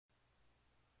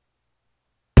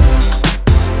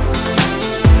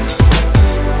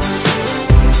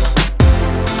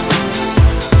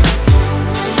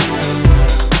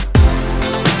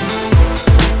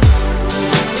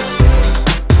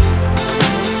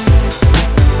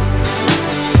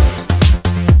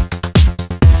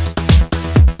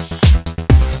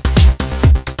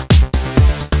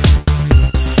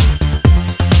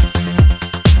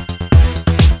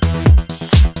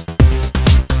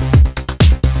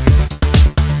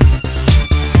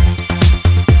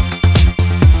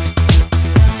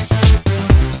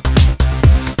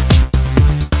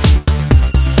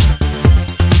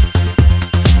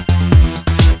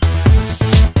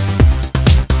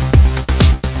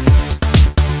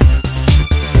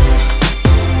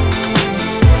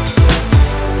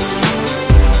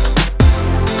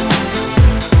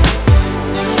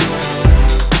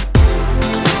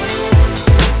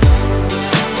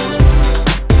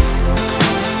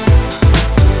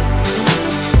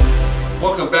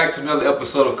welcome back to another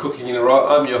episode of Cooking in the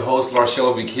Raw. I'm your host,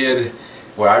 Marcello B. Kid,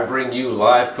 where I bring you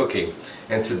live cooking.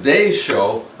 And today's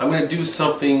show, I'm going to do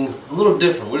something a little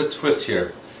different with a twist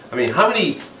here. I mean, how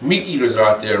many meat eaters are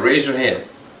out there? Raise your hand.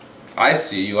 I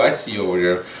see you over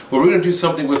there. Well, we're going to do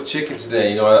something with chicken today.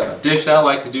 You know, a dish I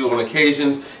like to do on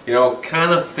occasions, you know,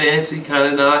 kind of fancy, kind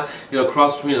of not, you know,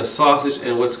 cross between a sausage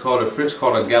and what's called a French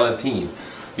called a Galentine.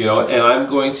 You know, and I'm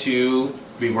going to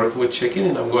be working with chicken,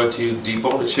 and I'm going to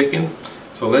debone the chicken.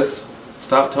 So let's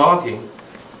stop talking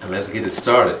and let's get it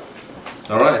started.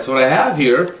 Alright, so what I have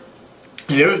here,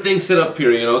 and everything's set up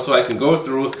here, you know, so I can go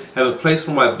through, have a place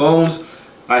for my bones.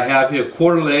 I have here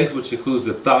quarter legs, which includes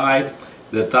the thigh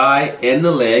and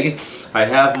the leg. I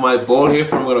have my bowl here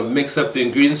for I'm going to mix up the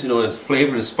ingredients, you know, and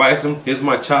flavor and spice them. Here's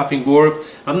my chopping board.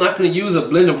 I'm not going to use a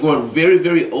blender. I'm going very,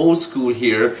 very old school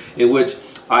here, in which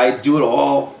I do it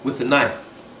all with a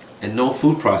knife and no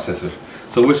food processor.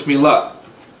 So wish me luck.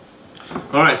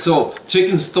 Alright, so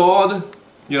chicken's thawed,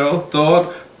 you know,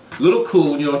 thawed, a little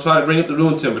cool, you know, try to bring it to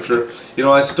room temperature. You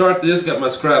know, I start this, got my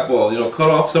scrap ball, you know, cut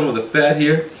off some of the fat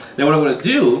here. Now what I'm going to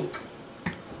do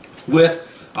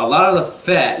with a lot of the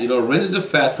fat, you know, render the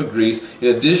fat for grease,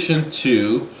 in addition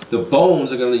to the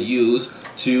bones I'm going to use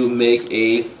to make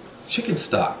a chicken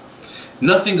stock.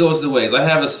 Nothing goes to waste. I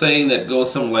have a saying that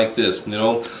goes something like this, you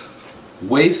know,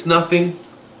 waste nothing,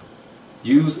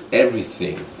 use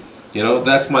everything. You know,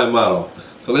 that's my motto.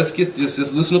 So let's get this,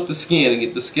 let's loosen up the skin and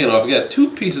get the skin off. I got 2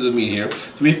 pieces of meat here,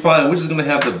 so we find which is going to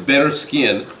have the better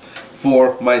skin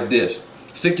for my dish.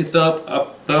 Stick your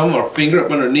thumb or finger up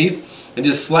underneath and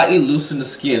just slightly loosen the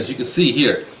skin. As you can see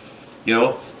here, you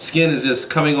know, skin is just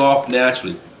coming off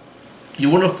naturally. You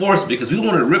want to force it because we don't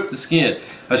want to rip the skin.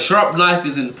 A sharp knife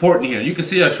is important here. You can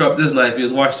see how sharp this knife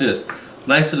is. Watch this.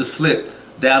 Nice little slit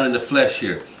down in the flesh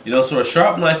here. You know, so a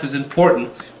sharp knife is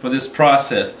important for this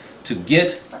process to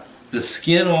get the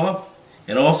skin off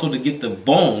and also to get the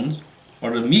bones or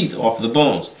the meat off of the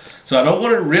bones. So I don't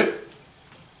want to rip,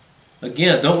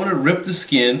 again, I don't want to rip the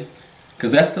skin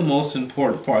because that's the most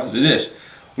important part of the dish.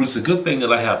 Well, it's a good thing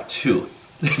that I have 2,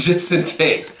 just in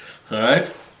case.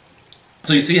 Alright?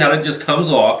 So you see how that just comes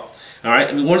off. Alright?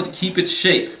 And we want it to keep its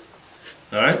shape.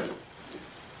 Alright?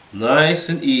 Nice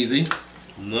and easy.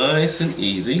 Nice and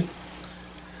easy.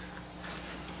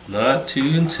 Not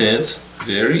too intense.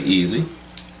 Very easy.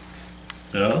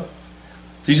 You know?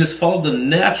 So you just follow the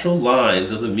natural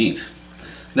lines of the meat.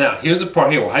 Now, here's the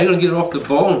part here. Well, how are you going to get it off the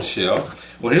bone shell?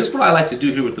 Well, here's what I like to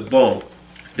do here with the bone.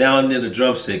 Down near the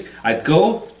drumstick. I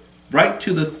go right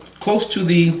to the, close to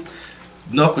the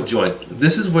knuckle joint.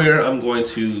 This is where I'm going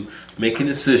to make an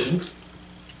incision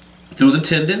through the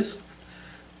tendons,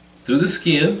 through the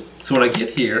skin. So when I get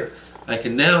here, I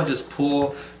can now just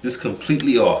pull this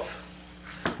completely off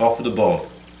of the bone.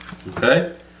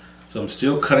 Okay? So I'm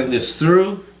still cutting this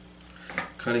through,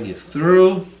 cutting it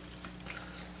through.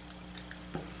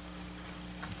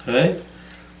 Okay?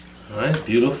 Alright,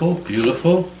 beautiful,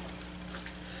 beautiful.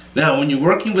 Now, when you're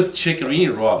working with chicken or any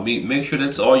raw meat, make sure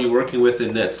that's all you're working with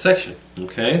in that section.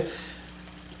 Okay?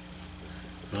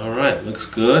 Alright, looks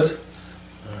good.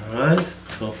 Alright,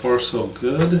 so far so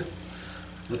good.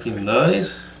 Looking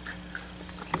nice.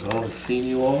 Get all the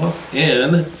sinew off.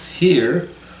 And here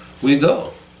we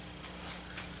go.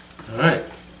 Alright.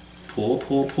 Pull,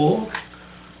 pull, pull.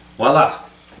 Voila.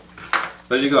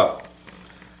 There you go.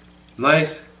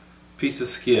 Nice piece of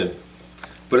skin.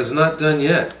 But it's not done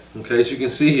yet. Okay, as you can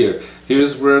see here.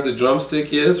 Here's where the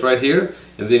drumstick is, right here.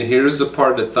 And then here's the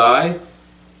part of the thigh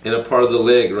and a part of the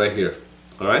leg right here.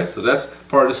 Alright, so that's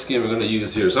part of the skin we're going to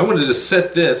use here. So I'm going to just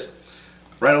set this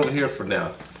right over here for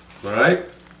now. Alright?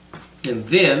 And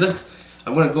then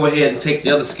I'm going to go ahead and take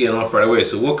the other skin off right away.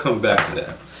 So we'll come back to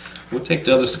that. We'll take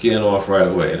the other skin off right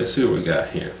away. Let's see what we got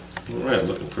here. Alright,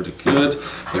 looking pretty good.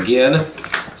 Again,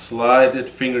 slide that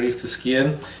finger underneath the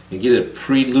skin and get it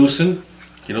pre-loosened.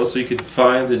 You know, so you can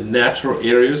find the natural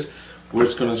areas where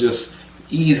it's going to just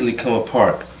easily come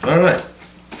apart. Alright.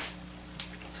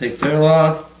 Take that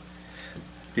off.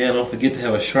 Again, don't forget to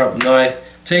have a sharp knife.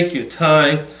 Take your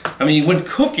time. I mean, when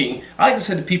cooking, I like to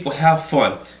say to people, have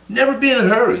fun. Never be in a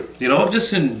hurry. You know,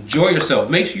 just enjoy yourself.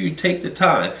 Make sure you take the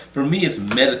time. For me, it's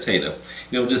meditative.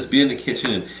 You know, just be in the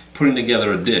kitchen and putting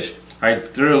together a dish. I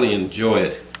thoroughly enjoy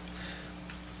it.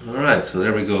 Alright, so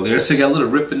there we go. There, so you got a little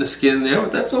rip in the skin there,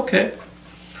 but that's okay.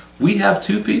 We have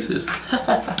 2 pieces.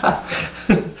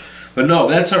 But no,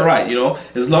 that's alright, you know.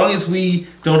 As long as we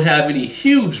don't have any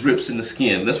huge rips in the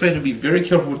skin. That's why we have to be very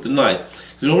careful with the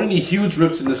knife. So we don't want any huge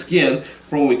rips in the skin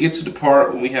for when we get to the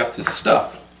part when we have to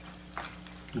stuff.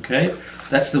 Okay?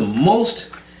 That's the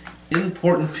most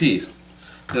important piece.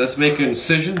 Now let's make an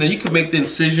incision. Now you can make the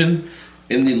incision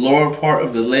in the lower part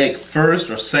of the leg first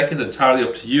or second, entirely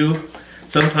up to you.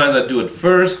 Sometimes I do it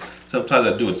first,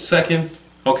 sometimes I do it second.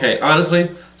 Okay, honestly,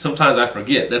 sometimes I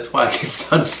forget. That's why it gets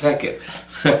done second.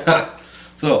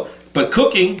 So, but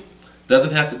cooking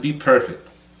doesn't have to be perfect.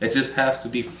 It just has to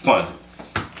be fun.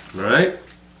 All right?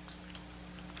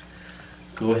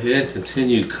 Go ahead,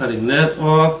 continue cutting that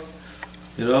off,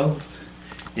 you know.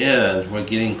 And we're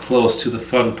getting close to the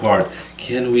fun part.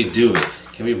 Can we do it?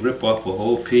 Can we rip off a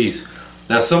whole piece?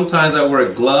 Now sometimes I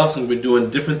wear gloves and we're doing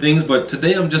different things, but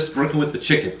today I'm just working with the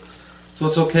chicken. So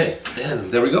it's okay.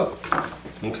 And there we go.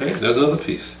 Okay, there's another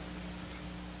piece.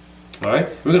 Alright,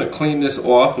 we're going to clean this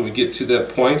off when we get to that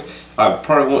point. I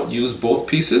probably won't use both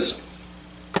pieces,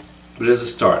 but as a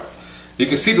start. You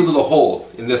can see the little hole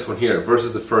in this one here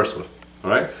versus the first one.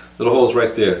 Alright, little holes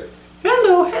right there.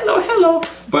 Hello, hello, hello.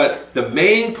 But the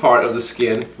main part of the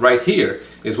skin right here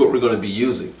is what we're going to be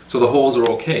using. So the holes are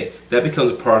okay. That becomes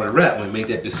a part of the wrap when we make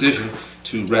that decision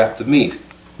to wrap the meat.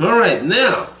 Alright,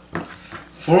 now,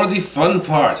 for the fun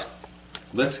part,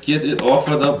 let's get it off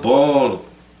of the bone.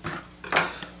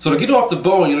 So to get off the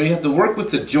bone, you know, you have to work with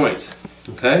the joints,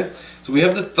 okay? So we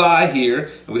have the thigh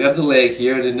here, and we have the leg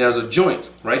here, and then there's a joint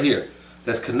right here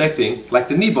that's connecting, like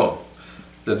the knee bone.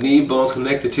 The knee bone's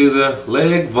connected to the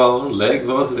leg bone,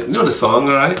 you know the song,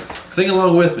 all right? Sing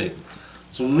along with me.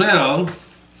 So now,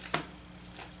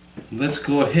 let's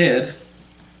go ahead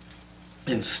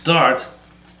and start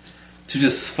to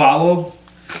just follow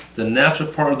the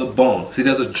natural part of the bone. See,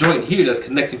 there's a joint here that's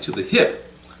connecting to the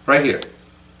hip, right here.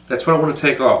 That's what I want to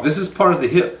take off. This is part of the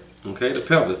hip, okay, the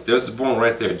pelvic. There's the bone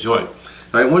right there, joint.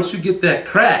 All right, once you get that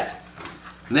cracked,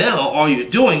 now all you're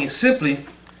doing is simply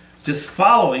just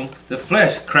following the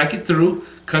flesh. Crack it through,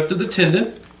 cut through the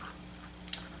tendon,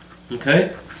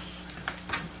 okay,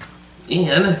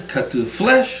 and cut through the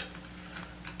flesh.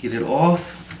 Get it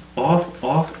off,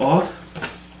 off.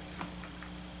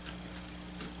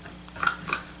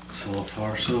 So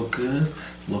far so good.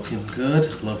 Looking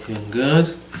good, looking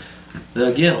good. Now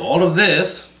again, all of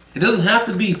this, it doesn't have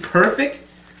to be perfect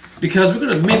because we're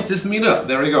going to mince this meat up.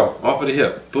 There we go, off of the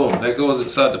hip. Boom, that goes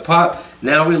inside the pot.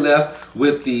 Now we're left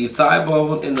with the thigh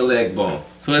bone and the leg bone.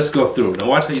 So let's go through. Now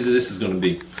watch how easy this is going to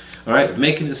be. All right,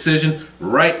 make an incision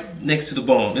right next to the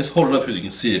bone. Let's hold it up here so you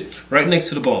can see it. Right next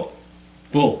to the bone.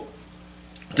 Boom.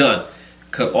 Done.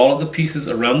 Cut all of the pieces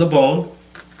around the bone,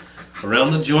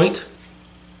 around the joint.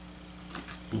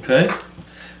 Okay.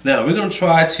 Now we're going to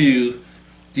try to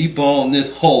debone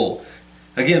this whole.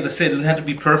 Again, as I said, it doesn't have to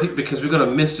be perfect because we're going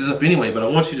to mince this up anyway, but I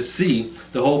want you to see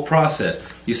the whole process.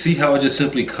 You see how it just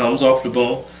simply comes off the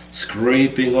bone,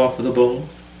 scraping off of the bone.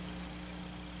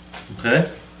 Okay?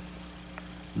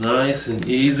 Nice and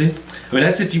easy. I mean,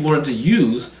 that's if you wanted to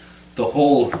use the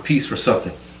whole piece for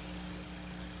something.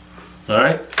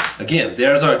 Alright? Again,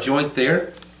 there's our joint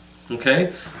there.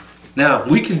 Okay? Now,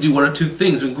 we can do one or two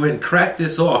things. We can go ahead and crack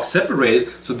this off, separate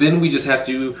it, so then we just have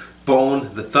to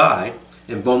bone the thigh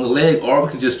and bone the leg, or we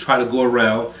can just try to go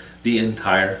around the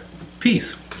entire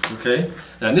piece. Okay?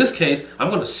 Now in this case, I'm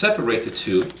going to separate the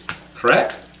two,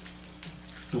 correct?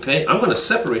 Okay, I'm going to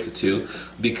separate the two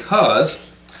because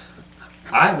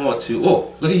I want to,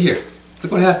 oh, look at here.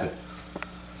 Look what happened.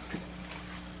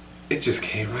 It just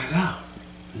came right out.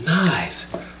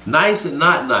 Nice. Nice and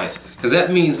not nice. Because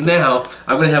that means now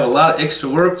I'm going to have a lot of extra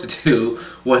work to do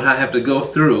when I have to go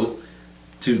through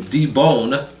to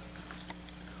debone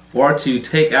or to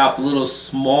take out the little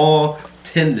small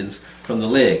tendons from the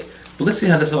leg. But let's see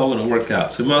how this is all going to work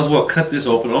out. So we might as well cut this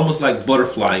open, almost like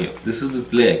butterflying it. This is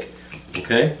the leg.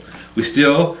 Okay? We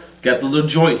still got the little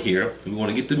joint here. We want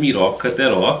to get the meat off, cut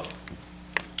that off.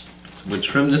 So we'll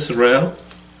trim this around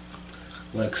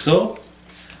like so.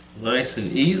 Nice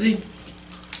and easy.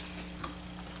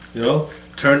 You know,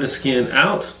 turn the skin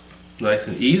out. Nice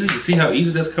and easy. You see how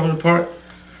easy that's coming apart?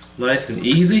 Nice and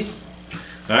easy.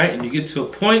 Alright, and you get to a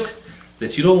point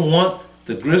that you don't want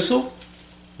the gristle.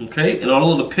 Okay, and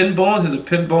all of the pin bones, there's a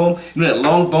pin bone. You know that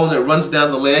long bone that runs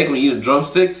down the leg when you eat a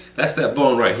drumstick? That's that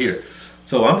bone right here.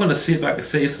 So I'm going to see if I can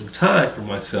save some time for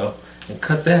myself and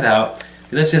cut that out.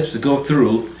 And then just have to go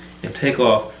through and take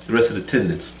off the rest of the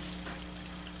tendons.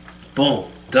 Boom,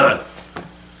 done.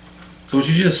 So what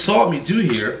you just saw me do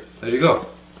here, there you go.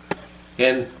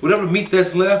 And whatever meat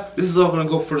that's left, this is all going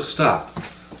to go for the stock.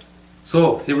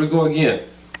 So here we go again.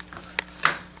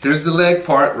 Here's the leg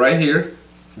part right here.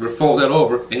 We're going to fold that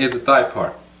over, and here's the thigh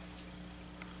part.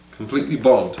 Completely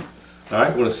boned. Alright,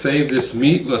 we're going to save this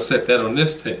meat. We're going to set that on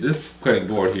this cutting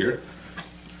board here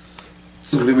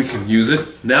so that we can use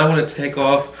it. Now I'm going to take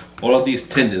off all of these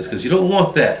tendons because you don't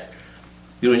want that,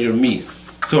 you know, in your meat.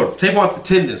 So to take off the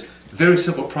tendons, very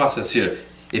simple process here.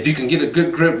 If you can get a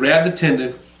good grip, grab the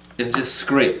tendon and just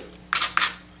scrape.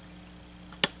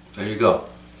 There you go.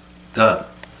 Done.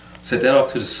 Set that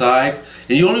off to the side.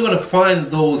 And you're only going to find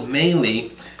those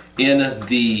mainly in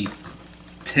the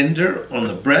tender on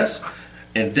the breast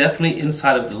and definitely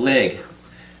inside of the leg.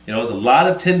 You know, there's a lot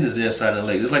of tendons inside of the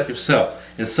leg, just like yourself.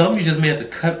 And some you just may have to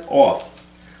cut off.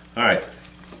 Alright,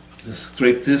 let's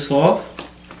scrape this off.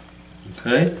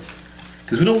 Okay?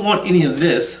 Because we don't want any of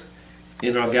this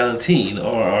in our galantine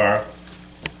or our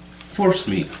force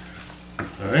meat.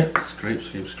 Alright, scrape,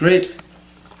 scrape, scrape.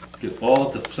 Get all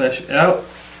of the flesh out.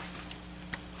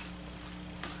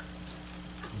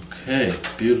 Okay,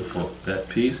 beautiful. That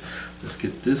piece. Let's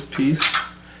get this piece.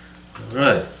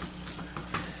 Alright.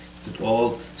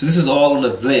 So this is all on the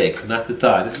leg, not the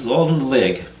thigh. This is all on the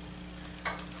leg.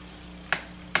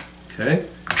 Okay.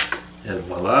 And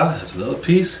voila, that's another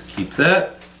piece. Keep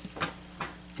that.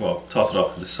 Well, toss it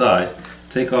off to the side.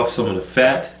 Take off some of the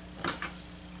fat.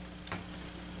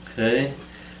 Okay.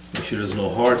 Make sure there's no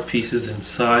hard pieces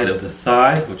inside of the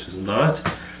thigh, which is not.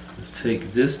 Let's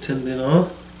take this tendon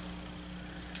off.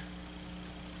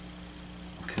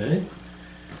 Okay.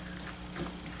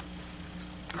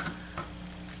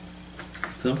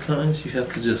 Sometimes you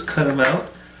have to just cut them out.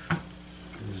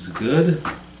 This is good.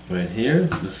 Right here.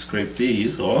 Just scrape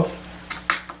these off.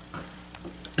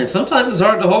 And sometimes it's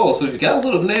hard to hold, so if you got a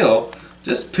little nail,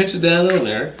 just pinch it down on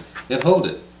there and hold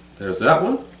it. There's that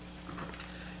one.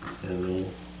 And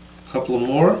a couple of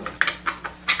more.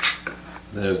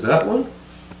 There's that one.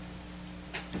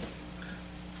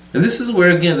 And this is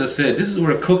where, again, as I said, this is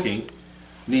where cooking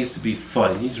needs to be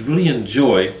fun. You need to really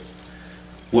enjoy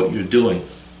what you're doing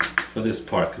for this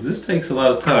part, because this takes a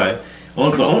lot of time.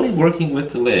 But only working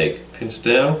with the leg. Pinch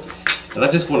down. And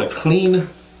I just want a clean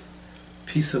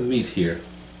piece of meat here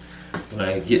when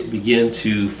I begin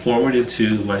to form it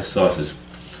into my sausage.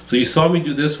 So you saw me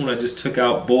do this when I just took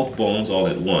out both bones all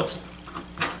at once.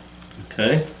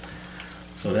 Okay,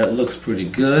 so that looks pretty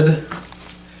good.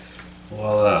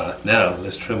 Voila. Now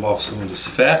let's trim off some of this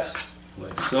fat,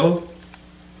 like so.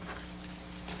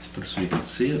 Let's put it so you can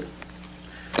see it.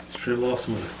 Let's trim off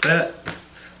some of the fat.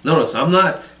 Notice I'm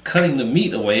not cutting the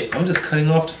meat away, I'm just cutting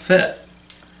off the fat.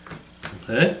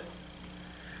 Okay,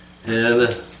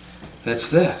 and that's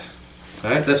that.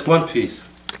 Alright, that's one piece.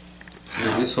 Let's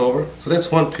move this over. So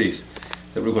that's one piece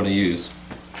that we're going to use.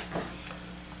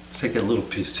 Let's take that little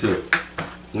piece too.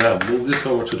 Now move this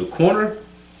over to the corner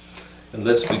and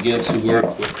let's begin to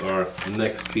work with our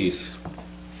next piece.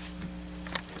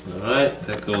 Alright,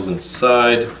 that goes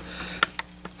inside.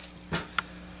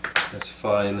 Let's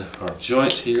find our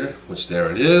joint here, which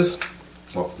there it is,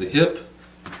 off the hip.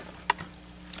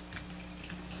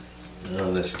 Now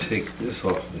let's take this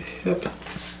off the hip.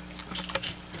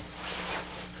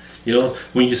 You know,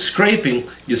 when you're scraping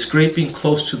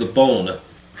close to the bone.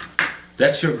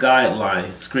 That's your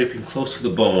guideline, scraping close to the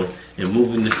bone and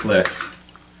moving the flesh.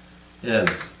 And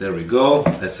there we go,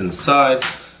 that's inside.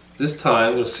 This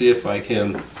time we'll see if I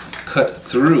can cut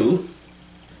through.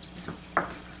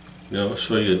 You know, I'll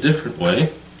show you a different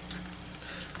way.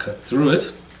 Cut through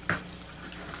it.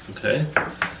 Okay.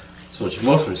 So what you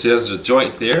mostly see is a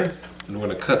joint there, and we're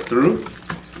going to cut through.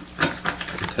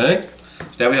 Okay.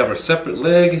 So now we have our separate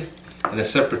leg and a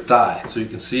separate thigh. So you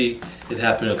can see it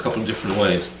happening a couple of different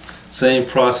ways. Same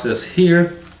process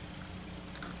here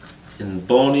in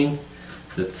boning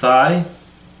the thigh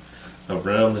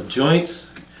around the joints,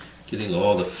 getting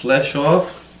all the flesh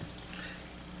off.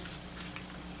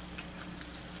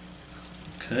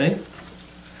 Okay.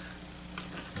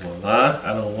 Voila.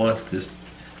 I don't want this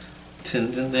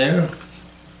tendon there,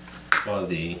 or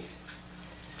the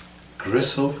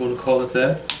gristle, if you want to call it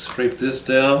that. Scrape this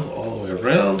down all the way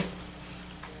around.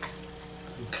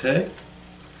 Okay.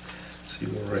 See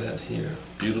where we're at here.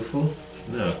 Beautiful.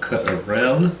 Now cut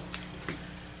around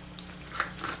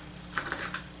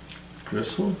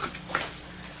gristle.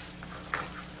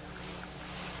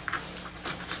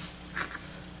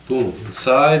 Boom.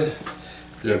 Inside.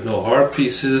 There are no hard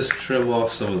pieces. Trim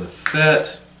off some of the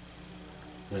fat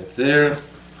right there.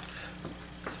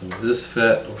 Some of this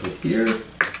fat over here.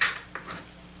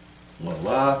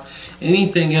 Voila.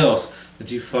 Anything else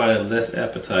that you find less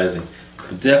appetizing,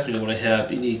 you definitely want to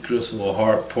have any gristle or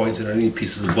hard points or any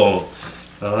pieces of bone.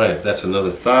 Alright, that's another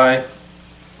thigh,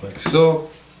 like so.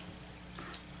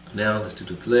 Now let's do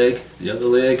the leg, the other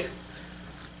leg.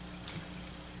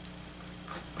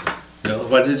 You know,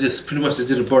 if I did just pretty much just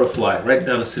did a butterfly right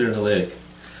down the center of the leg.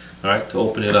 Alright, to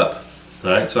open it up.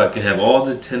 Alright, so I can have all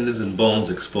the tendons and bones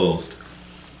exposed.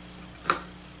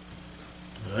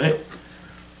 Alright.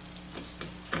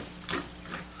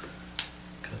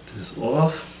 Cut this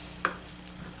off.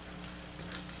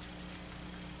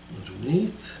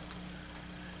 underneath.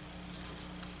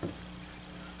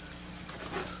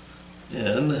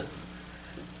 And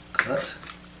cut.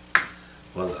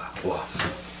 Voila. Wow.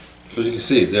 So as you can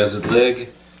see, there's the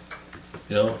leg.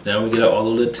 You know, now we get out all the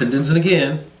little tendons, and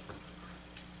again,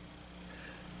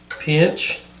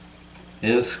 pinch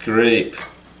and scrape.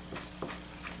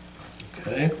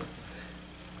 Okay.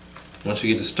 Once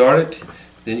you get it started,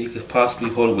 then you can possibly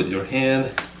hold it with your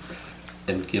hand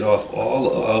and get off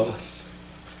all of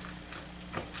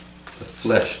the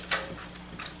flesh.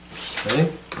 Okay.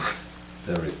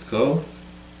 There we go.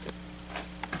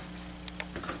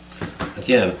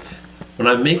 Again, when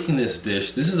I'm making this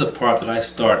dish, this is a part that I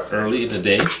start early in the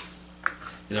day.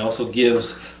 It also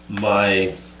gives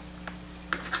my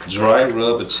dry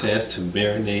rub a chance to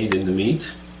marinate in the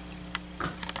meat.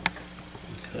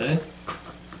 Okay.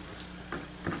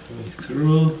 Coming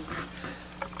through.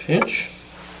 Pinch.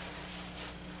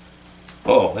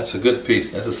 Oh, that's a good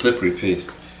piece. That's a slippery piece.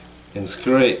 And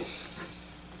scrape.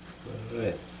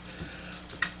 Alright.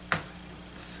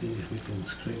 See if we can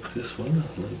scrape this one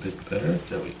a little bit better.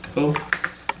 There we go.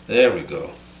 There we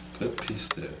go. Good piece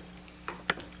there.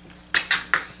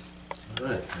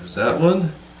 Alright, there's that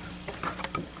one.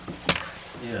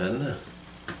 And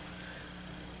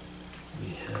we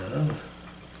have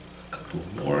a couple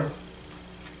more.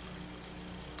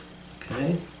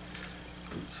 Okay.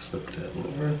 Let's flip that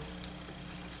over.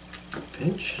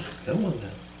 Pinch. Come on now.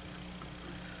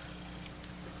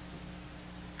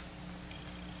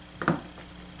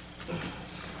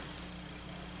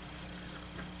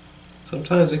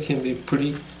 Sometimes it can be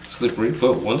pretty slippery,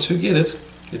 but once you get it,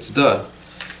 it's done.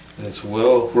 And it's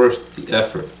well worth the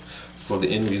effort for the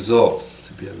end result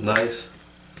to be a nice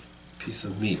piece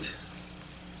of meat.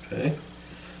 Okay?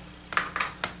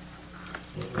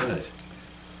 Alright.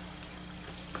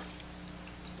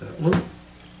 That's that one.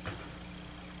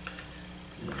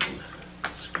 And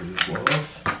scrape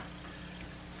off.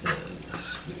 And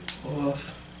scrape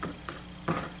off.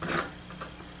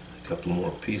 A couple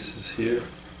more pieces here.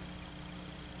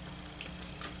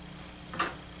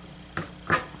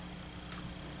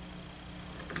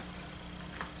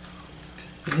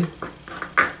 Okay.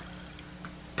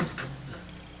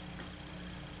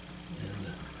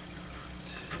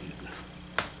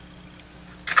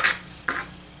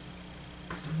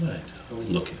 Alright, how are we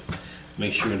looking?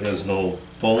 Make sure there's no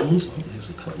bones. Oh, there's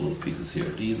a couple little pieces here.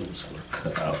 These I'm just going to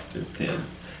cut out. They're thin.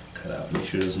 Cut out. Make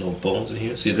sure there's no bones in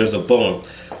here. See, there's a bone.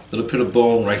 A little bit of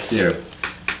bone right there.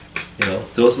 You know,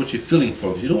 that's what you're feeling for.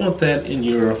 Because you don't want that in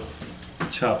your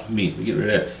chopped meat. We get rid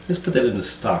of that. Let's put that in the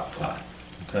stock pot.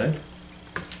 Okay?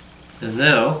 And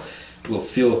now we'll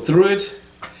feel through it.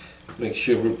 Make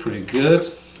sure we're pretty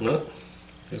good. Well,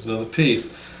 here's another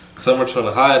piece. Some are trying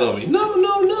to hide on me. No,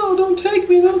 no, no, don't take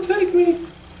me, don't take me.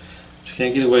 But you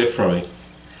can't get away from me.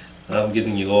 I'm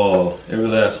getting you all, every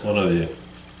last one of you.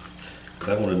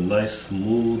 I want a nice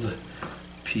smooth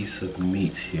piece of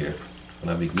meat here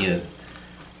when I begin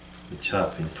the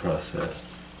chopping process.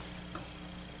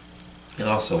 And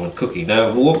also when cooking. Now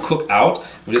it will cook out,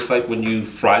 just like when you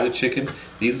fry the chicken.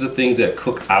 These are the things that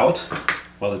cook out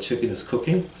while the chicken is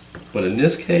cooking. But in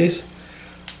this case,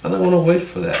 I don't want to wait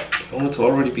for that. I want it to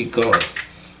already be gone.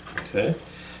 Okay?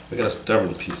 We got a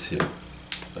stubborn piece here.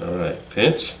 Alright,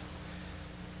 pinch.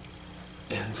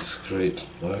 And scrape.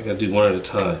 Well, I gotta do one at a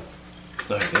time.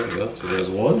 Alright, there we go. So there's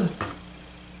one.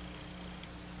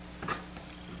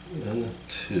 And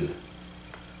two.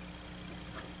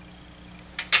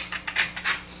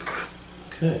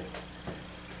 Okay.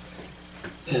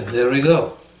 And there we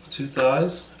go. Two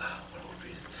thighs.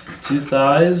 Two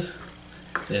thighs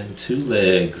and two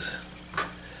legs.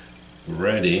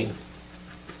 Ready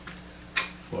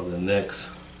for the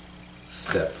next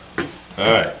step.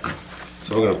 Alright.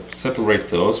 So we're going to separate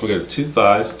those. We got two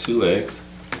thighs, two legs.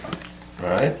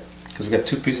 Alright? Because we got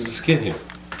two pieces of skin here.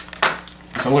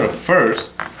 So I'm going to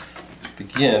first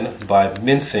begin by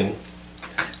mincing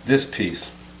this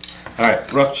piece.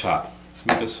 Alright, rough chop. Let's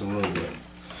make us some room here.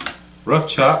 Rough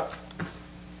chop,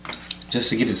 just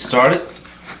to get it started.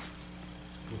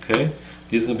 Okay,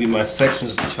 these are going to be my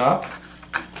sections to chop.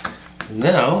 And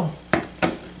now,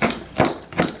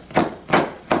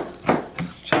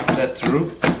 chop that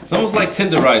through. It's almost like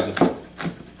tenderizing.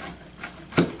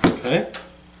 Okay,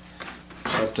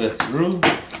 chop that through.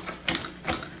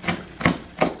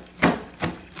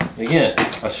 Again,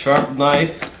 a sharp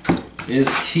knife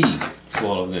is key to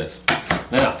all of this.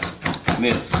 Now,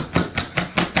 mince.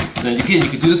 Now you can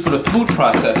do this with a food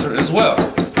processor as well.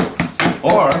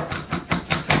 Or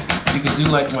you can do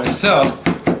like myself,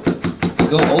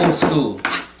 go old school.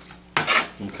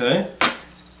 Okay?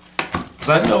 Because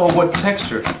I know what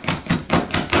texture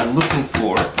I'm looking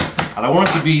for I don't want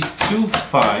it to be too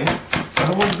fine. I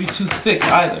don't want it to be too thick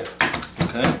either.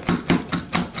 Okay?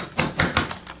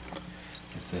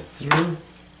 Get that through.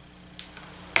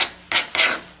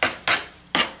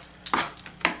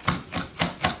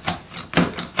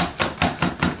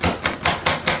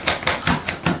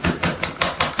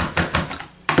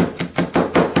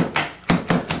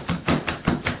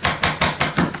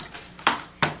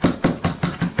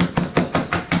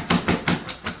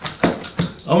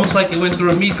 Almost like it went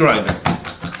through a meat grinder.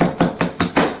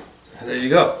 There you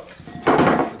go.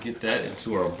 We'll get that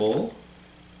into our bowl.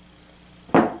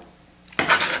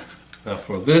 Now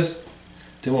for this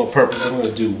demo purpose, I'm going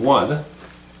to do one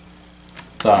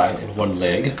thigh and one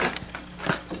leg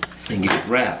and get it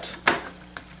wrapped.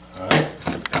 Alright.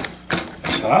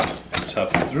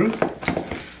 Chop it through.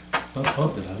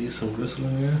 Oh, did I leave some gristle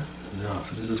in there? No,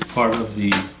 so this is part of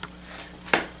the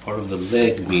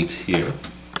leg meat here.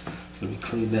 Let me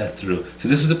clean that through. So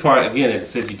this is the part, again, as I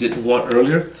said, you didn't want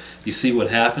earlier. You see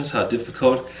what happens, how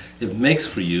difficult it makes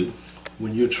for you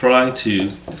when you're trying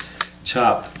to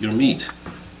chop your meat.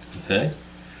 Okay?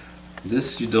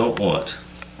 This you don't want.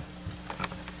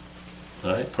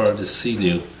 Alright, part of the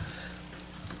sinew.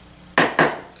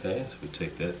 Okay, so we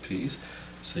take that piece,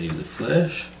 save the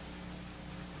flesh,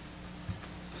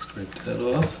 scrape that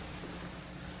off.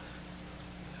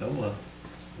 Come on,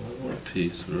 one more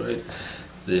piece, right?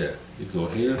 There, you go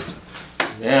here.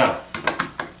 Now,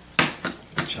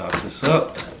 chop this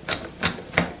up.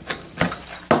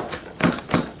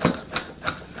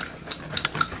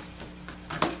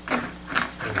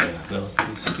 Okay, another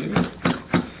piece here.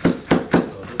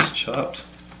 All this chopped.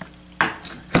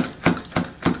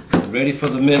 Ready for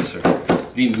the mincer.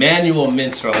 The manual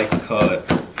mincer, I like to call it.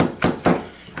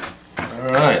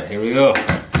 Alright, here we go.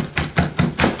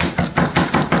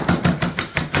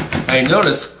 Now you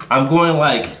notice I'm going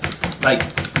like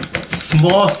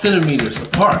small centimeters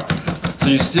apart. So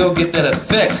you still get that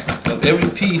effect of every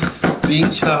piece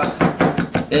being chopped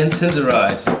and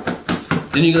tenderized.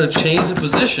 Then you're going to change the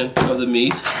position of the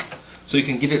meat so you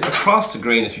can get it across the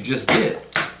grain as you just did.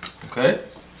 Okay?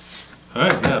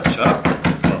 Alright, now chop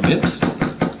or mince.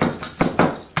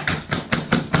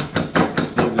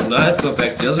 Move the knife, go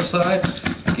back to the other side,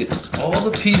 get all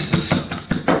the pieces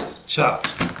chopped.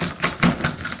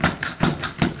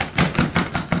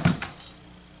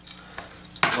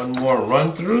 One more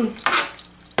run through.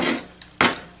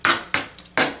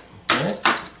 Okay.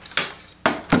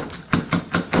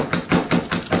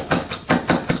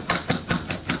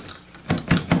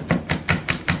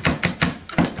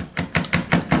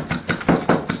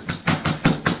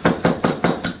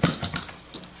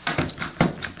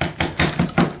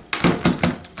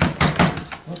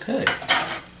 Okay.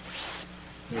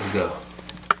 There we go.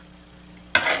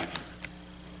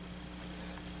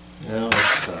 Now this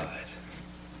side.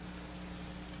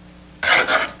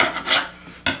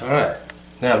 Alright,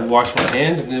 now I'll wash my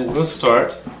hands and then we'll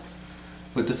start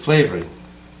with the flavoring.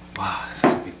 Wow, that's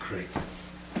going to be great.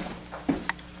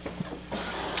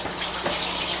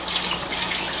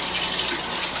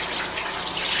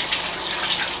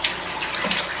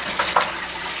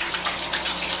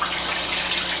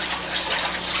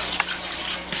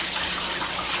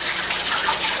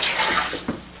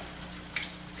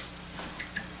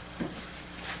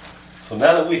 So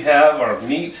now that we have our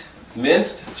meat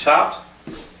minced, chopped,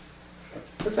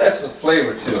 let's add some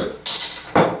flavor to it.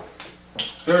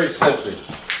 Very simply.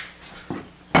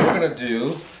 We're going to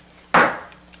do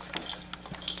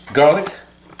garlic,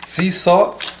 sea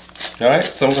salt. Alright,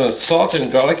 so I'm going to salt and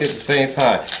garlic at the same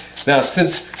time. Now,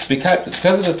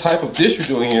 because of the type of dish we're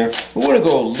doing here, we want to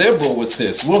go liberal with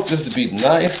this. We want this to be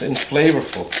nice and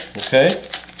flavorful. Okay?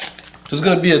 So it's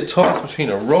going to be a toss between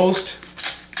a roast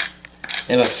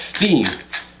and a steam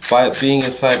by it being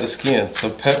inside the skin.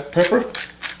 Some pepper.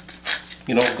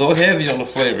 You know, go heavy on the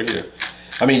flavor here.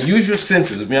 I mean, use your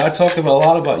senses. I mean, I talk a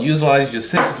lot about utilizing your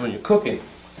senses when you're cooking.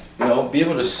 You know, be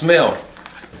able to smell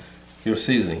your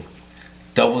seasoning.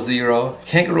 00,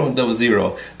 can't go wrong with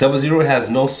 00. 00 has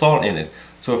no salt in it.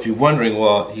 So if you're wondering,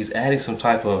 well, he's adding some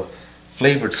type of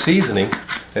flavored seasoning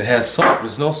that has salt.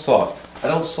 There's no salt. I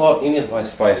don't salt any of my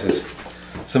spices.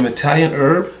 Some Italian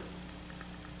herb.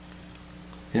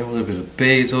 And a little bit of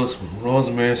basil, some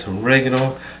rosemary, some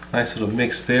oregano. Nice little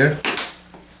mix there.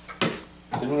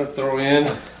 Then we're going to throw in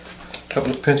a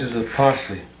couple of pinches of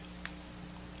parsley.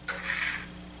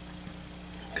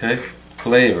 Okay,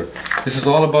 flavor. This is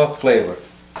all about flavor.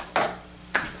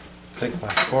 Take my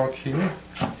fork here,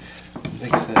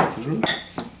 mix that through.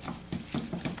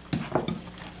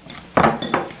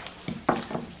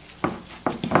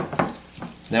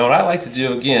 Now what I like to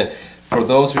do, again, for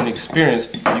those who are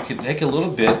inexperienced, you can take a little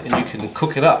bit and you can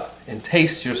cook it up and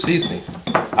taste your seasoning.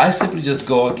 I simply just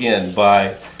go again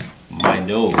by my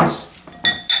nose.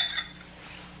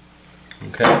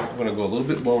 Okay, I'm going to go a little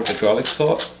bit more with the garlic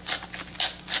salt.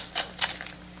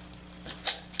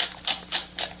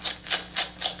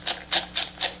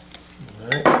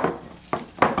 Alright.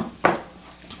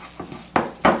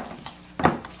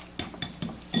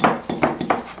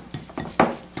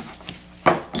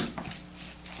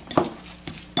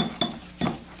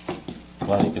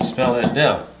 Well, you can smell that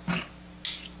now.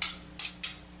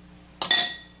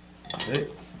 Okay.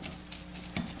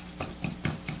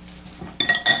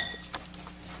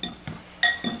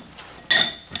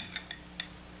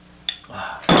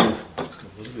 Beautiful. Let's go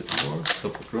a little bit more. A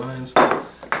couple grinds. Want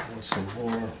some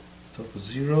more double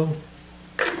zero.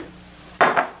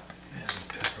 And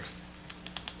pepper.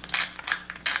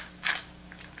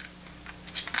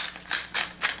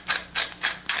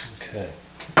 Okay.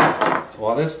 So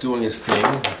while that's doing its thing,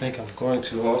 I think I'm going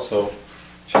to also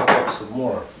chop up some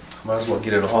more. Might as well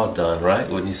get it all done, right?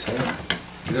 Wouldn't you say?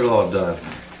 Get it all done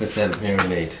with that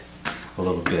marinade a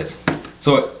little bit.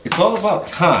 So it's all about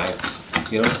time.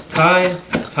 You know, time.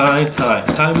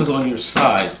 Time is on your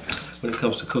side when it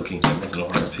comes to cooking. That wasn't a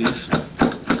hard piece.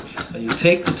 And you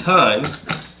take the time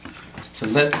to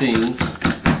let things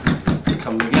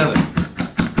come together.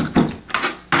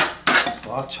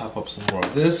 So I'll chop up some more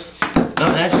of this. Now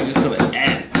I'm actually just going to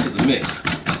add it to the mix.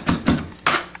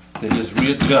 Then just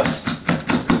readjust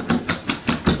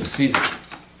the seasoning.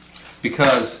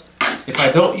 Because if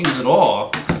I don't use it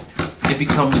all, it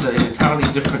becomes an entirely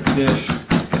different dish.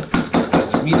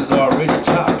 Because the meat is already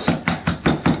chopped,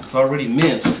 it's already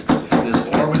minced, and it's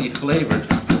already flavored.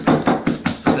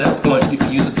 So at that point, you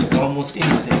can use it for almost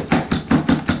anything.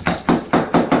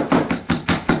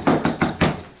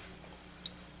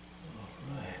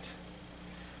 Alright.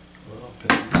 A little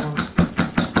bit more.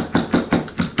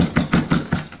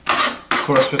 Of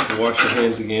course, we have to wash your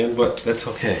hands again, but that's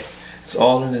okay. It's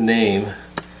all in the name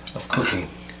of cooking.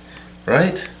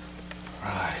 Right?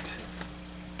 Right.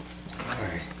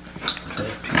 Alright. Cut a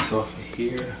piece off of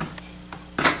here.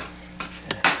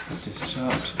 Yeah, let's get this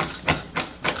chopped.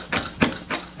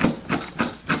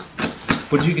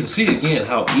 But you can see again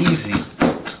how easy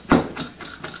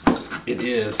it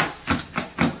is to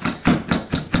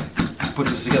put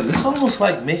this together. It's almost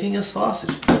like making a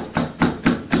sausage,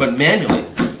 but manually.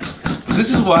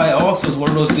 This is why also is one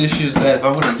of those dishes that if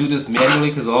I'm going to do this manually,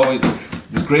 because it's always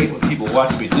great when people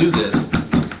watch me do this,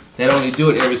 they only do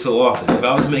it every so often. If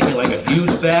I was making like a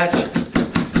huge batch,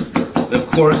 then of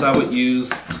course I would use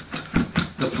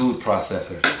the food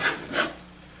processor.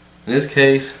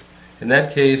 In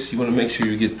that case, you want to make sure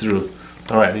you get through.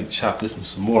 Alright, I need to chop this one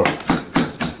some more.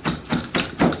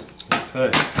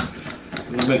 Okay. I'm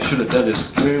going to make sure that that is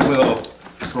very well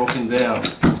broken down.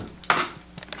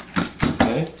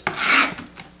 Okay.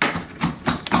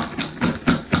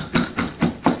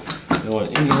 Don't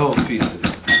want any whole pieces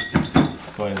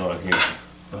going on here.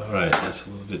 Alright, that's a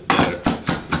little bit better.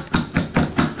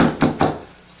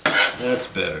 That's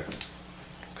better.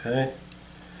 Okay.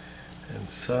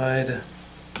 Inside.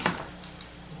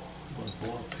 One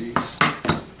more piece.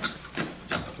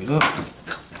 Chop it up.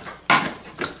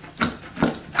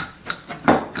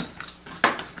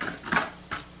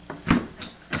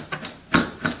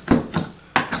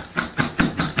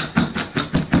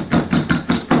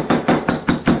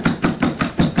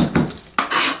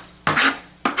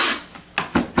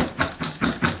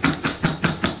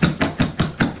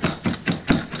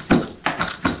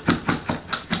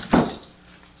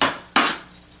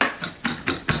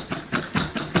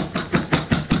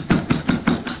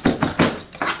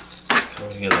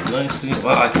 Nicely.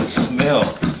 Wow, I can smell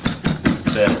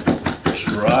that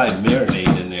dry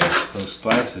marinade in there, those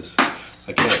spices.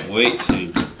 I can't wait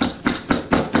to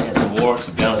add more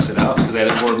to balance it out because I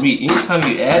added more meat. Anytime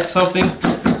you add something,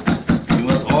 you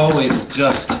must always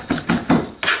adjust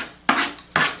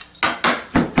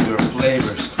your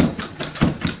flavors.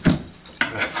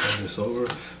 Alright, turn this over,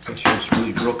 make sure it's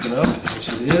really broken up, which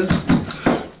it is.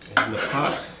 And in the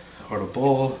pot or the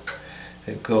bowl,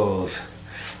 it goes.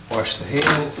 Wash the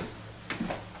hands.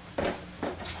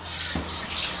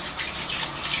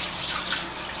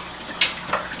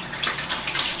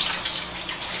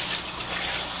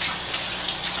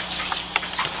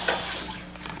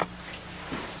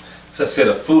 As I said,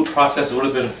 a food processor would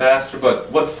have been faster, but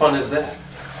what fun is that?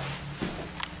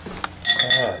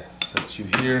 Alright, set you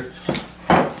here.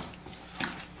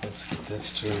 Let's get that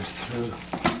stirred through.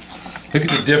 Look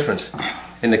at the difference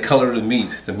in the color of the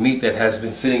meat that has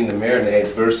been sitting in the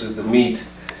marinade versus the meat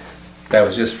that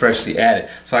was just freshly added.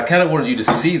 So I kind of wanted you to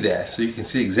see that so you can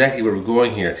see exactly where we're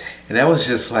going here. And that was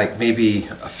just like maybe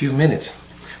a few minutes.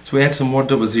 So we add some more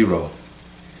 00.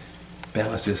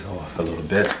 Balance this off a little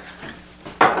bit.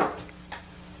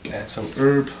 Add some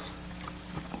herb.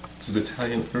 This is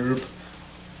Italian herb.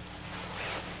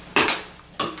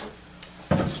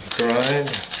 Some grind.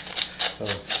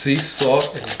 Sea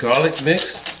salt and garlic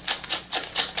mix.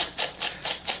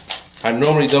 I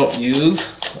normally don't use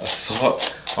a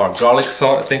salt or garlic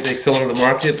salt. I think they sell it on the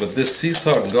market, but this sea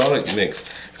salt and garlic mix,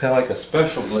 it's kind of like a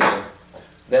special blend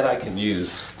that I can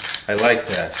use. I like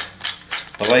that.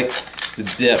 I like the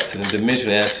depth and the dimension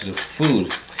it adds to the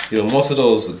food. You know, most of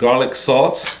those garlic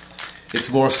salts, it's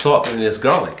more salt than it is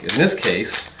garlic. In this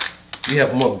case, you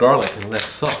have more garlic and less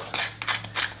salt.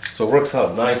 So it works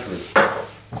out nicely.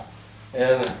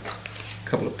 And a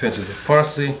couple of pinches of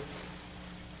parsley.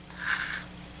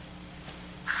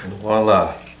 And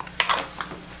voila.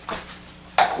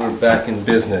 We're back in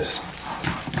business.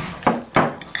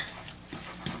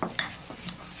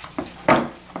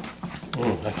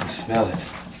 I can smell it.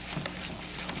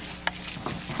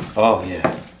 Oh yeah.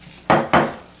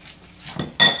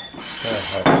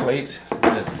 Got our plate.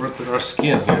 Let's work with our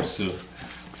skin here, Sue.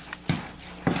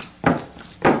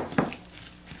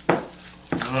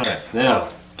 Alright, now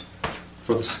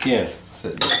for the skin.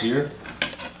 Set this here.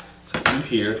 Set you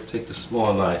here. Take the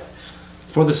small knife.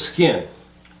 For the skin,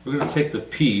 we're going to take the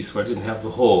piece where I didn't have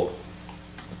the hole.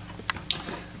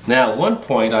 Now, at one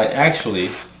point I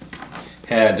actually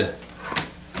had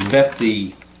left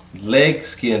the leg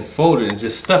skin folded and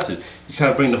just stuffed it. You kind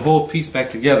of bring the whole piece back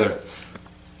together.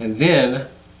 And then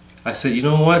I said, you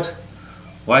know what?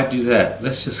 Why do that?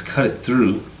 Let's just cut it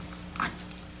through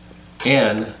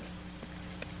and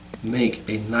make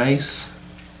a nice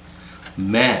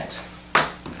mat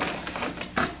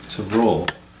to roll.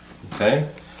 Okay?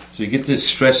 So you get this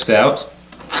stretched out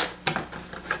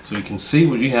so you can see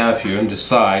what you have here and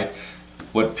decide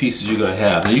what pieces you're going to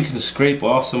have. Now you can scrape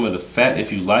off some of the fat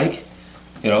if you like.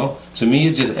 You know, to me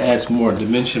it just adds more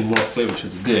dimension, more flavor to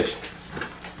the dish.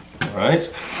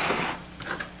 Alright?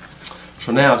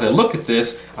 So now as I look at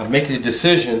this, I'm making a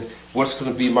decision what's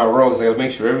going to be my roll, because I got to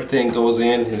make sure everything goes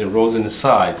in and it rolls in the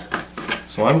sides.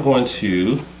 So I'm going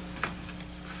to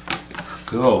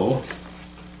go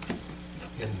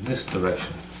in this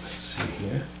direction. Let's see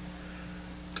here.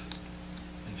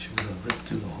 Make sure we don't rip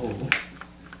through the hole.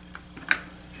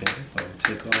 Okay, I'll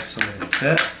take off some of the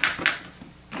fat.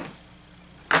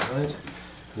 Alright,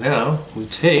 now we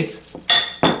take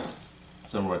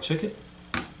some of our chicken,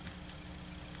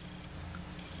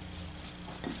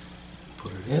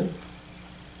 put it in,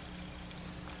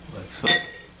 like so.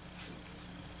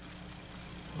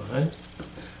 Alright,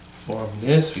 form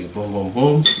this, you boom, boom,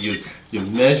 boom. You're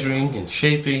measuring and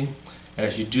shaping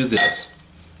as you do this.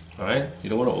 Alright, you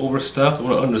don't want to overstuff, don't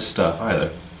want to understuff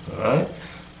either. Alright,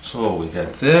 so we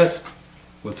got that.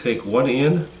 We'll take one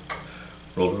end,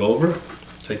 roll it over.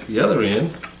 Take the other end,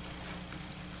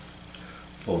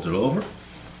 fold it over,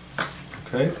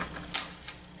 okay,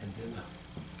 and then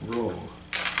roll,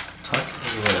 tuck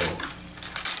and roll,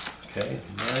 okay,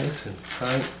 nice and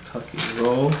tight, tuck and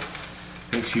roll,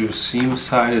 make sure your seam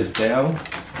side is down,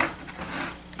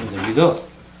 and there you go,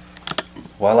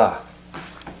 voila,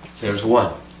 there's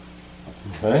one,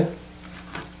 okay.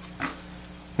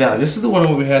 Now this is the one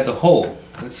where we had the hole.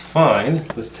 That's fine,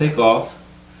 let's take off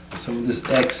some of this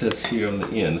excess here on the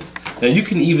end. Now you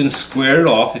can even square it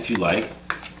off if you like,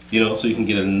 you know, so you can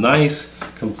get a nice,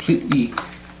 completely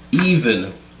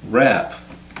even wrap.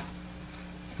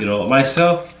 You know,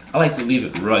 myself, I like to leave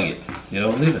it rugged, you know,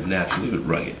 leave it natural, leave it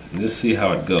rugged, and just see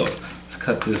how it goes. Let's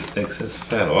cut this excess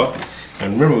fat off.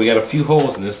 And remember, we got a few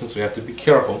holes in this one, so we have to be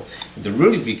careful. And to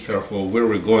really be careful where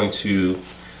we're going to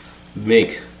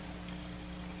make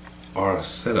our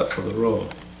setup for the roll.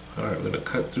 Alright, we're going to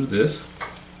cut through this.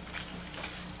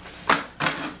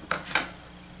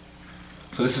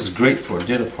 So this is great for a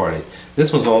dinner party.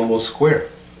 This one's almost square.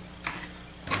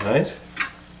 Alright?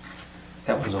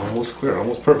 That one's almost square,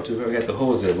 almost perfect. We already got the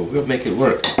holes there, but we'll make it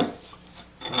work.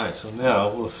 Alright, so now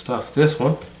we'll stuff this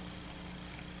one.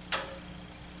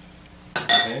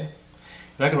 Okay?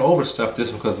 We're not going to overstuff this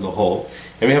one because of the hole.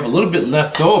 And we have a little bit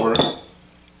left over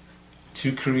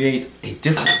to create a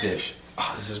different dish.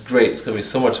 Oh, this is great. It's going to be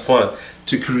so much fun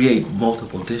to create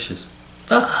multiple dishes.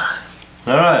 Ah.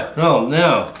 Alright, well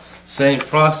now, same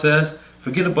process.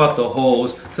 Forget about the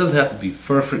holes. It doesn't have to be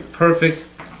perfect.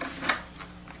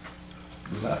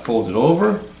 Fold it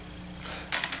over,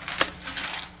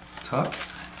 tuck,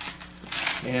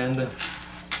 and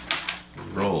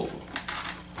roll.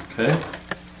 Okay?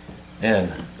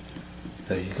 And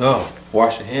There you go.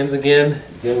 Wash your hands again,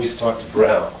 then we start to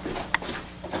brown.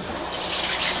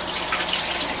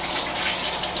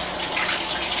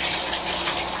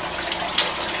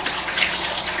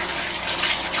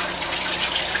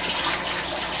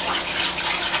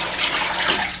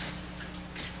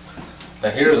 Now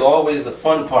here's always the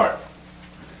fun part.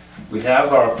 We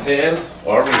have our pan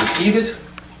already heated.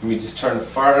 We just turn the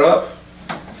fire up.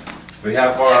 We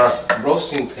have our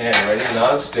roasting pan ready,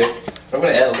 non-stick. I'm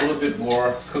going to add a little bit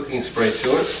more cooking spray to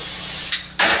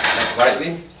it,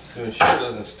 lightly, to ensure it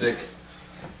doesn't stick.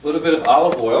 A little bit of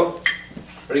olive oil,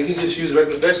 or you can just use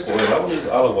regular vegetable oil. I'm going to use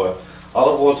olive oil.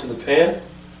 Olive oil to the pan.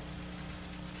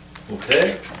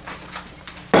 Okay.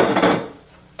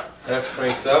 That's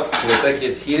cranked up. So let that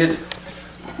get heated.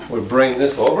 We'll bring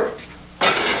this over.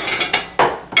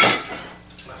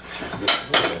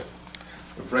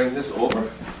 We'll bring this over.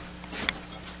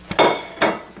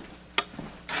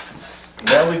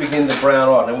 Now we begin to brown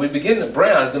off. And we begin to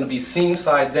brown, it's going to be seam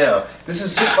side down. This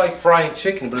is just like frying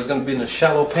chicken, but it's going to be in a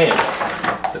shallow pan.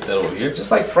 Set that over here.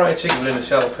 Just like frying chicken, but in a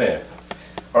shallow pan.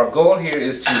 Our goal here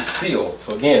is to seal.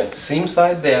 So again, seam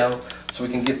side down, so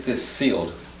we can get this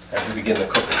sealed as we begin to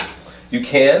cook it. You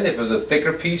can, if it was a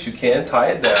thicker piece, you can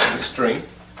tie it down with string,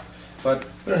 but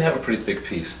we don't have a pretty thick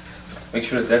piece. Make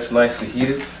sure that that's nicely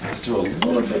heated. Let's do a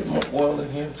little bit more oil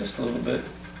in here, just a little bit.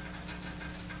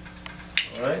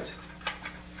 All right.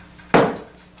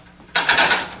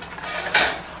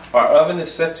 Our oven is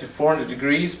set to 400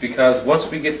 degrees because once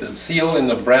we get the seal and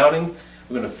the browning,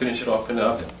 we're going to finish it off in the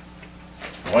oven.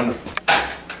 Wonderful.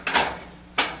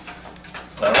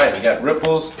 All right, we got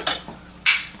ripples.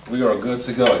 We are good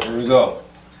to go. Here we go.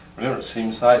 Remember,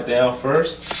 seam side down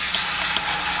first.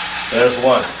 There's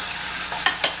one.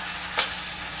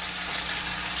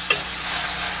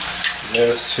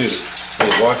 There's two.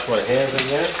 Let me wash my hands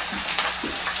again.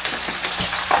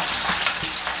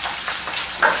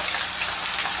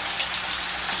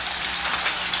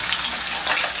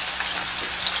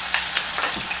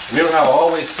 Remember how I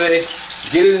always say,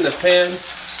 get it in the pan,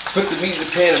 put the meat in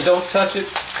the pan and don't touch it.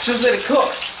 Just let it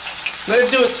cook. Let it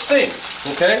do its thing,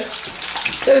 okay?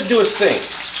 Let it do its thing.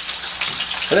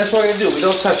 And that's what we're going to do. We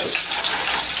don't touch it.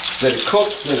 Let it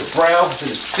cook, let it brown, let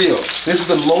it seal. This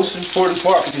is the most important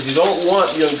part because you don't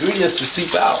want your ingredients to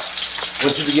seep out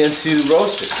once you begin to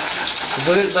roast it.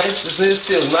 Just let it nice, just let it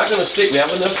seal. It's not going to stick. We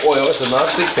have enough oil. It's a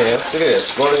non-stick pan. Look at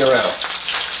this, rolling around.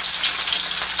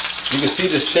 You can see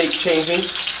the shape changing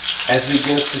as it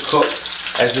begins to cook,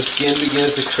 as the skin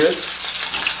begins to crisp.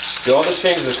 See all the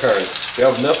changes occurring. We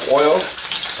have enough oil.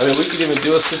 I mean, we could even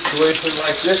do a situation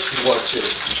like this if you want to.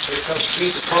 It's how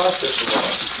speed the process along.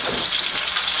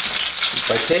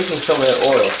 By taking some of that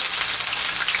oil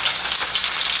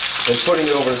and putting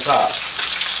it over the top.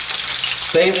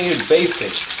 Same thing you're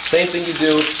basting. Same thing you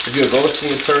do if you're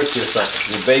roasting a turkey or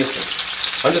something. You're basting.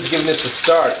 I'm just giving this a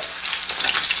start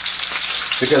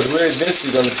because we're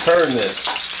eventually going to turn this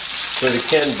so that it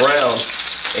can brown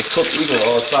and cook even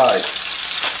on all sides.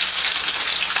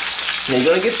 Now you're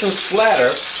going to get some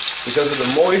splatter because of the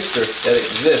moisture that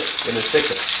exists in the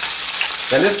chicken.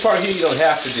 Now this part here you don't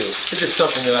have to do. It's just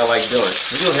something that I like doing.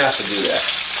 You don't have to do that.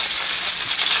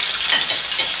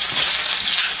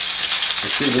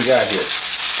 Let's see what we got here.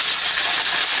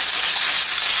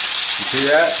 You see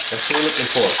that? That's what we're looking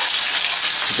for.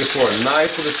 Looking for a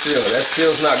nice little seal. That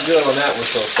seal's not good on that one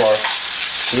so far.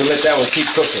 We'll let that one keep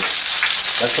cooking.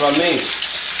 That's what I mean.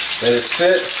 Let it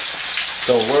sit.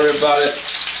 Don't worry about it.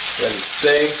 Let it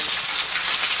stay.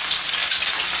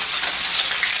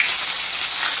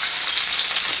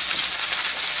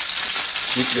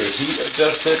 Keep your heat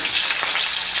adjusted.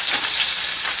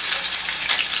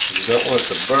 You don't want it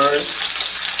to burn.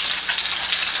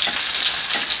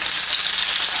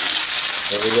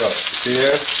 There we go. You see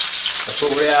there? That's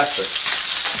what we're after.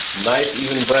 Nice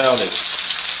even browning.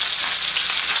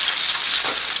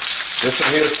 This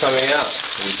one here is coming out.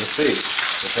 You can see.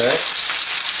 Okay?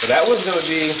 So that one's going to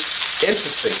be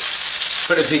interesting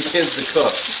when it begins to cook.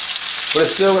 But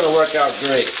it's still going to work out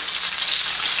great.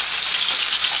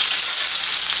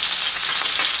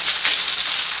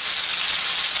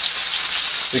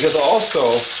 Because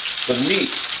also, the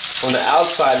meat on the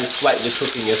outside is slightly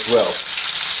cooking as well.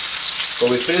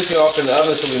 But we're finishing off in the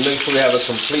oven so we make sure we have a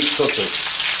complete cooking.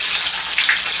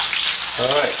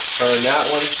 Alright, turn that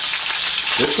one.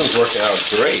 This one's working out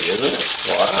great, isn't it?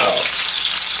 Wow.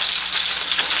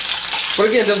 But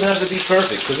again, it doesn't have to be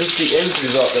perfect because it's the end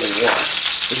result that we want.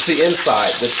 It's the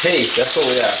inside, the taste, that's what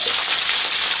we're after.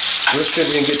 Let's see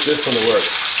if we can get this one to work.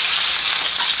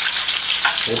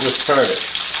 We'll just turn it.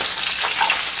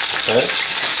 Okay?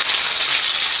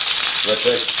 Let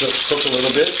that cook a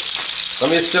little bit. I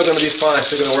mean, it's still going to be fine.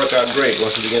 It's still going to work out great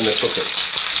once we begin to cook it.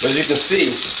 But as you can see,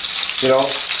 you know,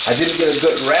 I didn't get a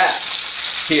good wrap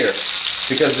here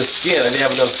because the skin, I didn't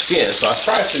have enough skin. So I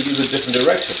tried to use a different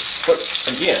direction. But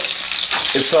again,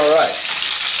 it's all right.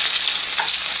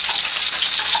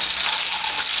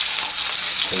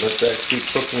 So let that keep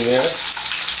cooking there.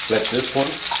 Let this one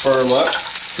firm up.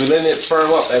 We're letting it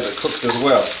firm up as it cooks as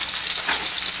well.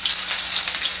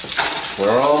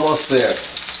 We're almost there.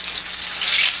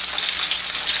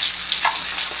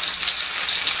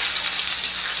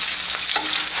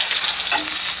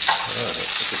 Alright,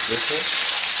 let's look at this one.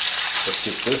 Let's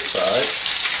get this side.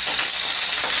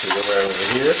 Put it over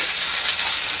here.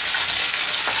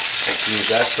 Let's use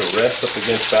that to rest up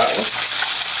against that one.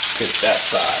 Get that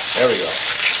side. There we go.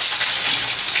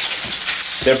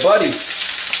 They're buddies.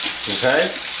 Okay?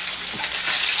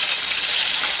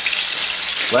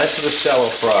 Nice little shallow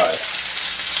fry.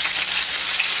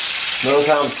 Notice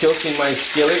how I'm tilting my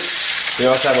skillet. We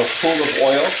also have a pool of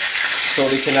oil, so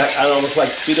we can, I almost like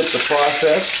speed up the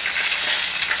process.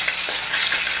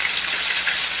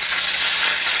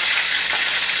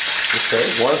 Okay,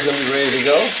 one's going to be ready to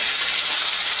go.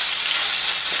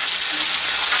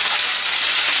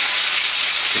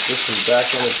 Put this one back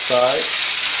on its side.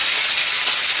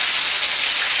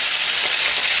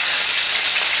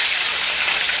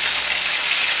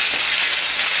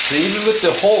 So even with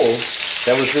the hole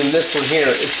that was in this one here,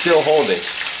 it's still holding.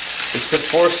 It's the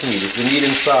force meat, it's the meat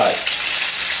inside.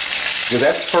 Because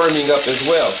that's firming up as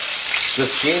well. The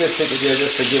skin is sitting there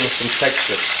just to give us some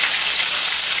texture.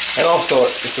 And also,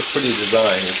 it's a pretty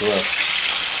design as well.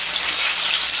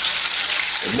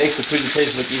 It makes the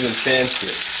presentation look even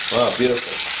fancier. Wow,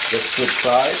 beautiful. Let's switch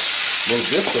sides. Move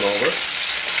this one over.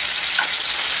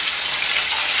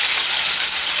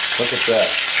 Look at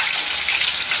that.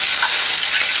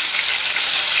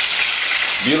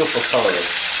 Beautiful coloring.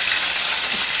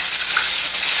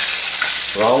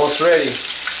 We're almost ready.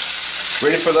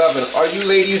 Ready for the oven. Are you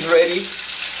ladies ready?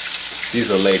 These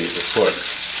are ladies, of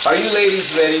course. Are you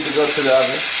ladies ready to go to the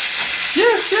oven?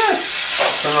 Yes, yes.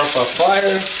 Turn off our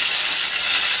fire.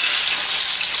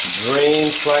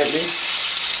 Drain slightly.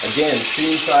 Again,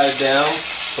 seam side down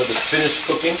for the finished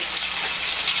cooking.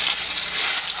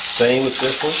 Same with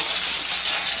this one.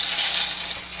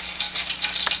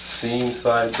 Seam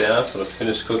side down for the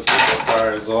finished cooking. The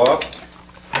fire is off.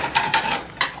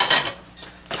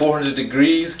 400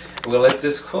 degrees. We're going to let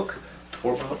this cook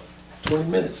for about 20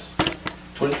 minutes.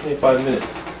 20-25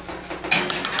 minutes.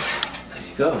 There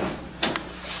you go.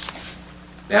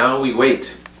 Now we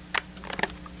wait.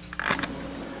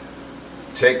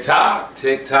 Tick tock,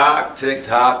 tick tock, tick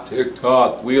tock, tick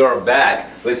tock. We are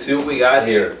back. Let's see what we got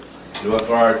here. With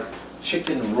our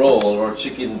chicken roll or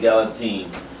chicken galantine.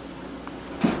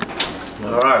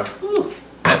 Alright,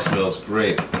 that smells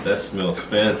great. That smells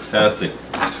fantastic.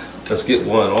 Let's get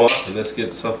one off and let's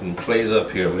get something plated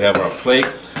up here. We have our plate.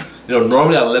 You know,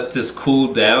 normally I let this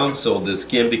cool down so the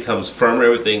skin becomes firmer,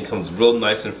 everything comes real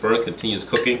nice and firm, continues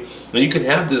cooking. And you can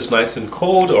have this nice and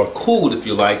cold or cooled if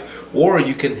you like, or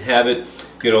you can have it,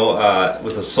 you know,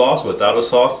 with a sauce, without a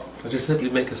sauce, or just simply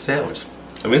make a sandwich.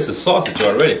 I mean, it's a sausage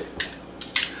already.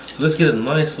 So let's get a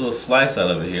nice little slice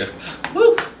out of it here.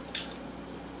 Woo!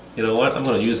 You know what? I'm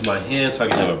going to use my hand so I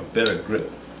can have a better grip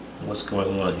on what's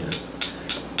going on here.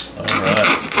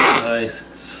 Alright, nice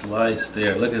slice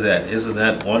there. Look at that. Isn't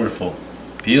that wonderful?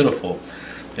 Beautiful.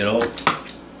 You know,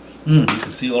 you can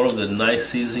see all of the nice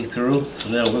seasoning through. So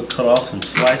now we'll cut off some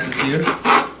slices here.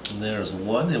 And there's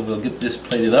one, and we'll get this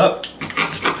plated up.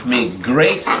 I mean,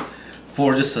 great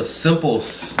for just a simple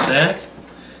snack.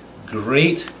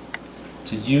 Great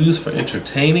to use for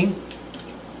entertaining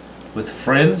with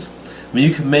friends. I mean,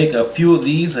 you can make a few of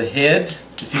these ahead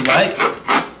if you like,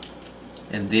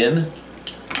 and then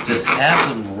just have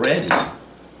them ready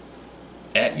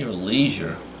at your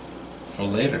leisure for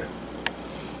later.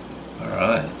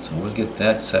 Alright, so we'll get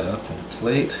that set up on a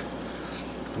plate.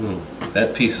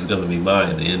 That piece is going to be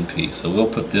mine, the end piece, so we'll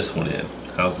put this one in.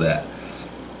 How's that?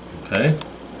 Okay,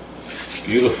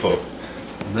 beautiful.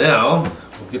 Now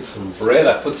we'll get some bread.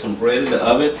 I put some bread in the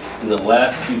oven in the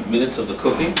last few minutes of the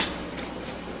cooking.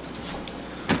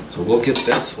 So we'll get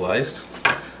that sliced.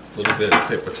 A little bit of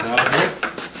paper towel here.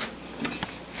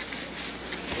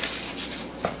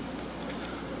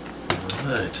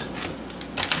 Alright.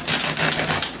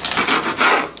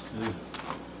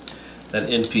 That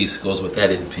end piece goes with that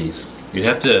end piece. You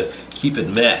have to keep it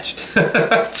matched.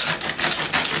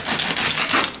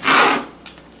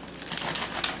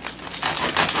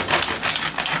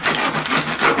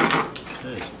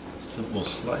 Okay, simple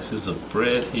slices of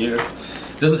bread here.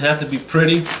 Doesn't have to be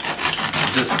pretty,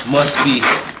 it just must be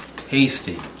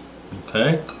tasty.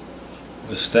 Okay,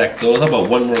 just stack those. How about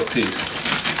one more piece?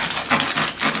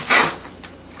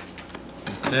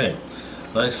 Okay,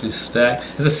 nicely stacked.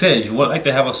 As I said, if you want like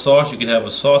to have a sauce, you can have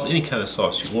a sauce, any kind of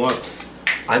sauce you want.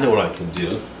 I know what I can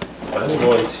do. I'm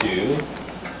going to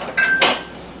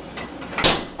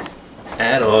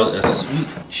add on a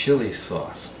sweet chili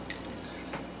sauce.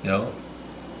 You know,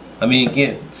 I mean,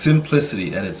 again,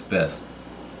 simplicity at its best,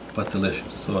 but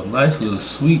delicious. So a nice little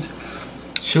sweet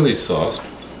chili sauce.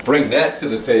 Bring that to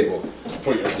the table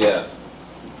for your guests.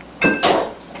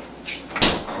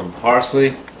 Some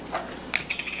parsley.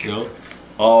 You know,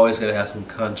 always gotta have some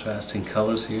contrasting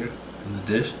colors here in the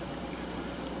dish.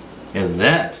 And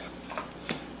that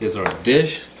is our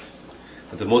dish.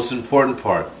 But the most important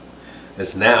part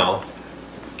is now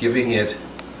giving it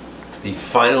the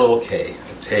final okay,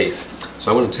 a taste.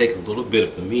 So I'm going to take a little bit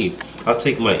of the meat. I'll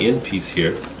take my end piece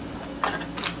here,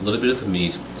 a little bit of the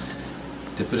meat,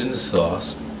 dip it in the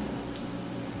sauce.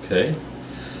 Okay.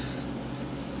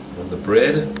 On the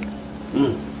bread.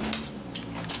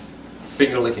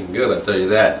 Finger licking good, I'll tell you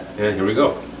that. And here we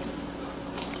go.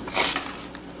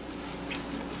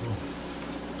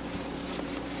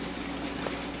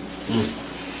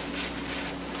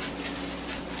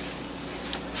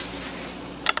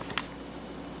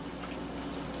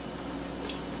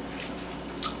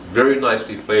 Very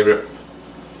nicely flavored.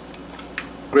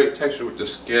 Great texture with the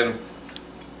skin.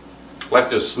 Like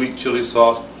the sweet chili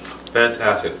sauce.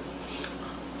 Fantastic.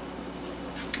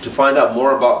 To find out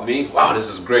more about me, wow, this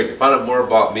is great. To find out more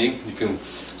about me, you can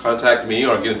contact me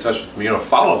or get in touch with me or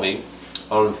follow me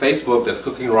on Facebook. That's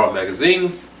Cooking Raw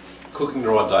Magazine,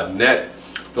 cookingraw.net.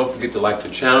 Don't forget to like the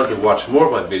channel to watch more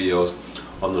of my videos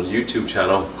on the YouTube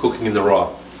channel, Cooking in the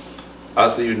Raw. I'll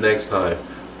see you next time.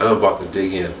 I'm about to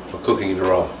dig in on Cooking in the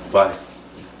Raw. Bye.